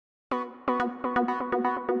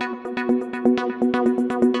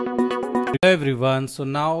Hello everyone, so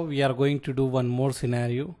now we are going to do one more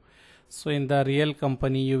scenario. So in the real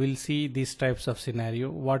company you will see these types of scenario.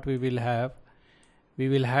 What we will have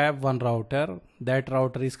one router. That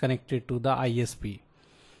router is connected to the ISP.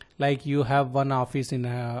 Like you have one office in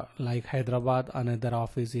like Hyderabad, another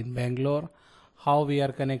office in Bangalore. How we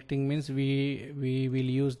are connecting means we will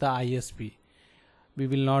use the ISP. We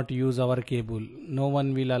will not use our cable. No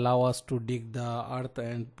one will allow us to dig the earth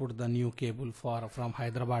and put the new cable from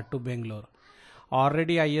Hyderabad to Bangalore.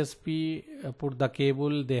 Already ISP put the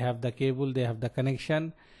cable, they have the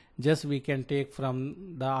connection. Just we can take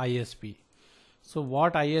from the ISP. So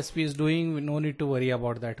what ISP is doing, no need to worry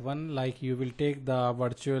about that one. Like you will take the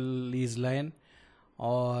virtual lease line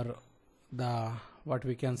or the what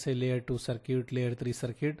we can say layer 2 circuit, layer 3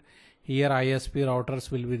 circuit. Here ISP routers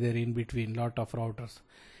will be there in between, lot of routers.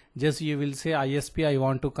 Just you will say ISP, I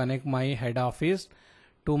want to connect my head office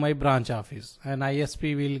to my branch office, and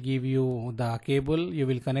ISP will give you the cable. You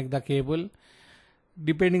will connect the cable.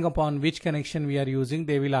 Depending upon which connection we are using,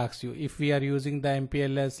 they will ask you. If we are using the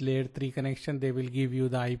MPLS layer 3 connection, they will give you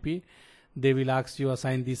the IP. They will ask you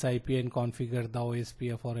assign this IP and configure the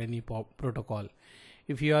OSPF or any protocol.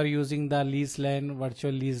 If you are using the lease LAN,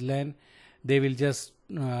 virtual lease LAN, they will just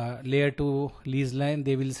layer 2 lease line,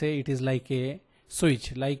 they will say it is like a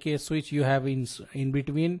switch. Like a switch, you have in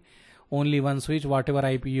between only one switch. Whatever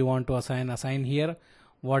IP you want to assign here.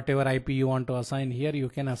 Whatever IP you want to assign here, you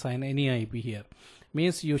can assign any IP here.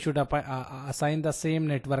 Means you should assign the same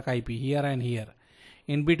network IP here and here.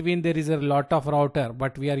 In between there is a lot of router,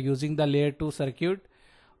 but we are using the layer 2 circuit,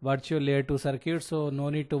 virtual layer 2 circuit, so no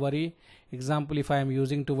need to worry. Example, if I am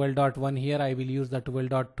using 12.1 here, I will use the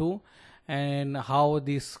 12.2. And how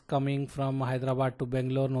this coming from Hyderabad to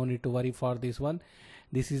Bangalore, no need to worry for this one.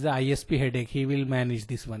 This is the ISP headache. He will manage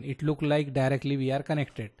this one. It look like directly we are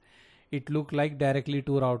connected. It look like directly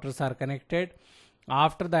two routers are connected.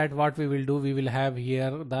 After that, what we will do, we will have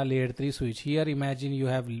here the layer 3 switch. Here imagine you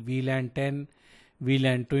have VLAN 10,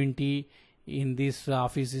 VLAN 20. In this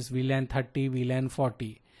office is VLAN 30, VLAN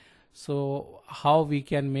 40. So how we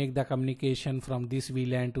can make the communication from this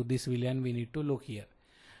VLAN to this VLAN, we need to look here.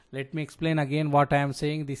 Let me explain again what I am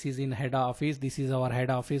saying. This is in head office. This is our head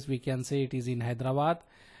office. We can say it is in Hyderabad,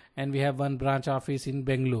 and we have one branch office in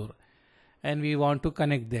Bangalore, and we want to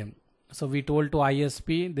connect them. So we told to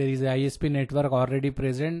ISP, there is a ISP network already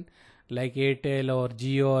present, like Airtel or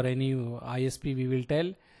Jio or any ISP we will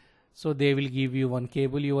tell. So they will give you one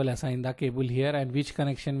cable. You will assign the cable here, and which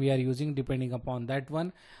connection we are using, depending upon that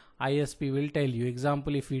one, ISP will tell you.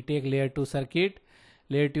 Example, if we take layer 2 circuit,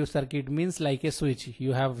 layer 2 circuit means like a switch.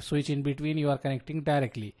 You have switch in between, you are connecting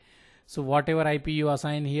directly. So whatever IP you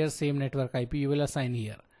assign here, same network IP you will assign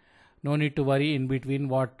here. No need to worry in between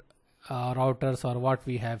what routers or what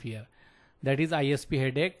we have here. That is ISP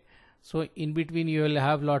headache. So in between you will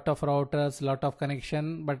have lot of routers, lot of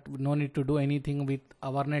connection, but no need to do anything with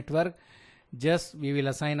our network. Just we will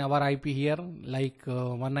assign our IP here, like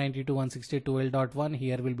 192.168.12.1.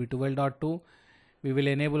 Here will be 12.2. We will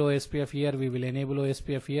enable OSPF here, we will enable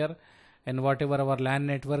OSPF here, and whatever our LAN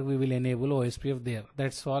network, we will enable OSPF there.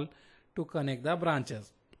 That's all to connect the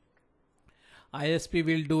branches. ISP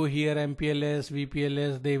will do here MPLS,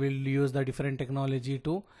 VPLS, they will use the different technology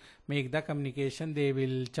to make the communication. They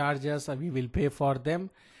will charge us, we will pay for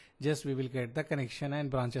them. Just we will get the connection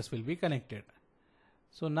and branches will be connected.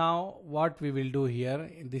 So now what we will do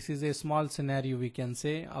here, this is a small scenario. We can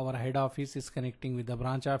say our head office is connecting with the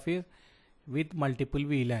branch office with multiple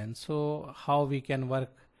VLANs. So how we can work?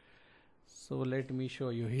 So let me show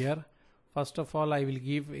you here. First of all, I will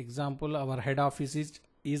give example. Our head office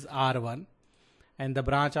is R1 and the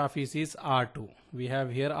branch office is R2. We have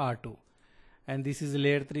here R2, and this is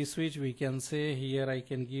layer 3 switch. We can say here I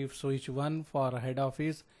can give switch 1 for head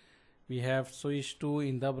office. We have switch 2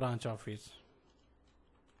 in the branch office.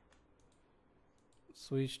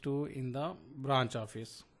 Switch 2 in the branch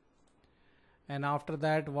office. And after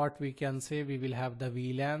that, what we can say, we will have the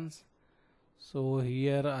VLANs. So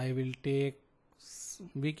here I will take,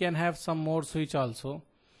 we can have some more switch also.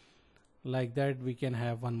 Like that we can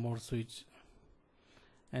have one more switch.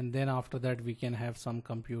 And then after that we can have some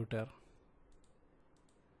computer.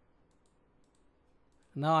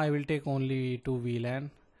 Now I will take only 2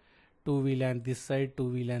 VLAN. 2 VLAN this side, 2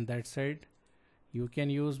 VLAN that side. You can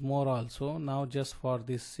use more also. Now just for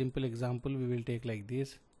this simple example, we will take like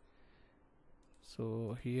this.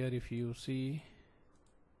 So here if you see,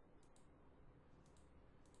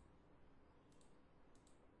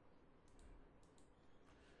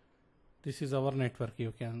 this is our network.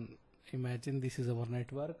 You can imagine this is our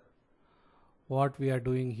network. What we are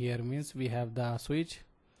doing here means we have the switch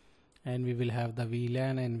and we will have the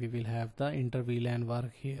VLAN, and we will have the inter VLAN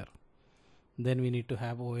work here. Then we need to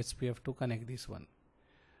have OSPF to connect this one.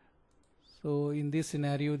 So in this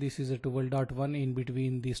scenario, this is a 12.1 in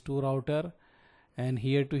between these two router, and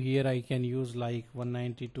here to here I can use like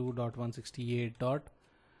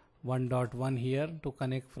 192.168.1.1 here to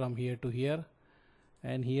connect from here to here,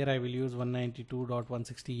 and here I will use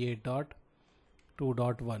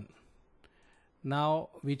 192.168.2.1. Now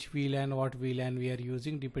which VLAN, what VLAN we are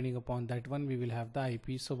using, depending upon that one we will have the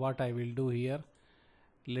IP. So what I will do here,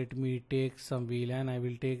 let me take some VLAN. I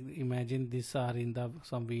will take, imagine these are in the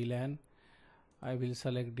some VLAN. I will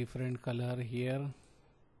select different color here.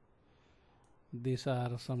 These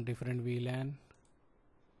are some different VLAN.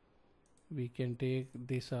 We can take,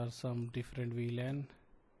 these are some different VLAN,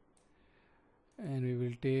 and we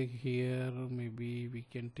will take here, maybe we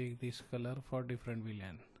can take this color for different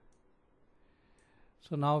VLAN.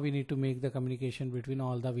 So now we need to make the communication between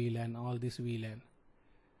all the VLAN, all this VLAN.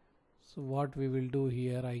 So what we will do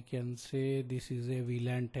here, I can say this is a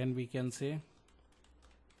VLAN 10, we can say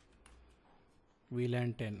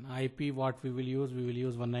VLAN 10. IP what we will use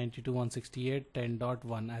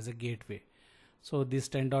 192.168.10.1 as a gateway. So this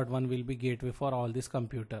 10.1 will be gateway for all this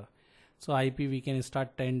computer. So IP we can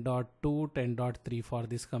start 10.2, 10.3 for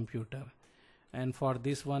this computer, and for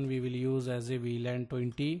this one we will use as a VLAN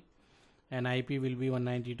 20, and IP will be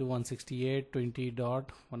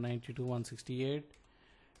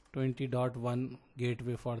 192.168.20.168.20.1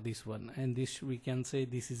 gateway for this one, and this we can say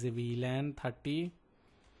this is a VLAN 30,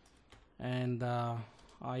 and the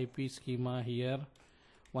IP schema here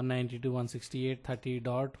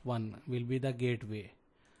 192.168.30.1 will be the gateway.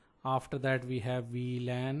 After that we have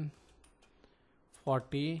VLAN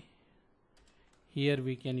 40. Here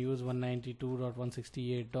we can use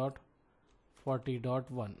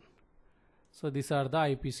 192.168.40.1. So these are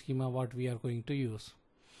the IP schema what we are going to use.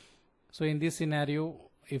 So in this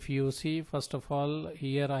scenario, if you see, first of all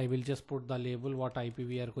here I will just put the label what IP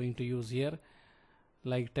we are going to use here,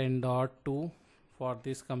 like 10.2 for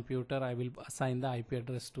this computer. I will assign the IP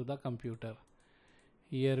address to the computer.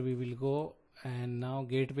 Here we will go, and now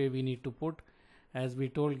gateway we need to put, as we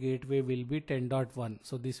told gateway will be 10.1,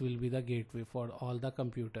 so this will be the gateway for all the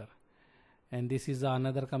computer. And this is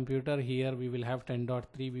another computer, here we will have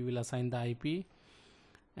 10.3, we will assign the IP,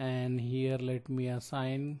 and here let me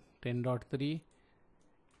assign 10.3,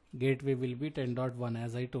 gateway will be 10.1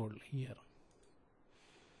 as I told here.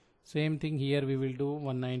 Same thing here we will do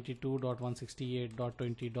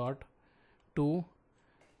 192.168.20.2,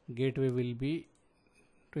 gateway will be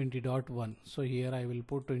 20.1. so here I will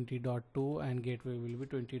put 20.2 and gateway will be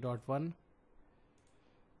 20.1,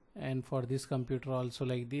 and for this computer also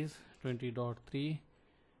like this 20.3,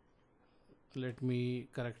 let me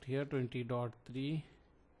correct here 20.3,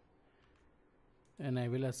 and I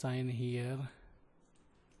will assign here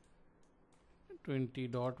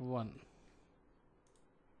 20.1.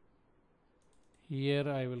 Here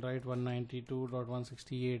I will write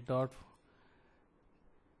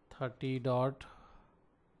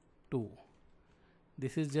 192.168.30.2.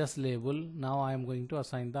 This is just label. Now I am going to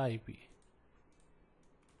assign the IP.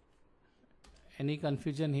 Any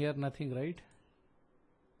confusion here? Nothing, right?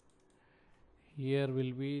 Here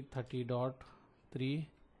will be 30.3.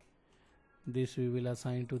 This we will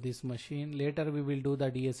assign to this machine. Later we will do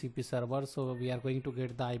the DHCP server, so we are going to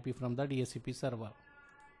get the IP from the DHCP server.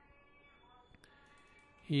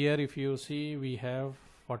 Here if you see we have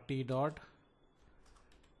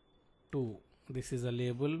 40.2. This is a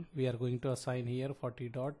label we are going to assign here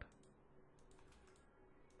 40.2,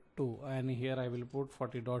 and here I will put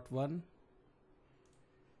 40.1.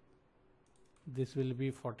 This will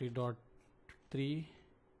be 40.3.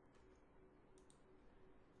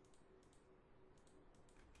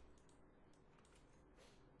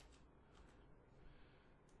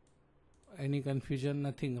 Any confusion?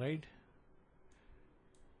 Nothing, right?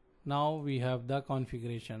 Now we have the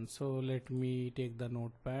configuration. So let me take the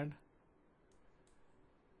notepad.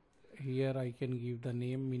 Here I can give the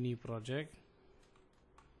name mini project.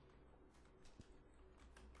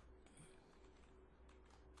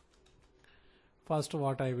 First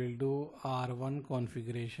what I will do, R1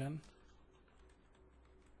 configuration,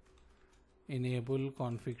 enable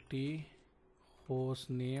config T, host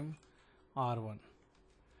name R1,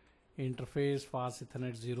 interface fast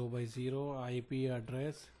Ethernet 0x0, IP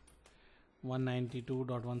address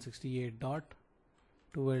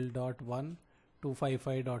 192.168.12.1,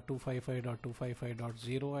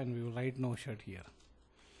 255.255.255.0, and we will write no shut here.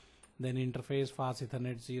 Then interface fast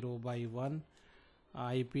Ethernet 0x1,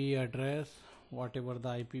 IP address, whatever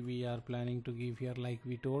the IP we are planning to give here, like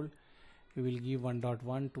we told, we will give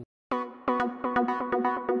 1.1,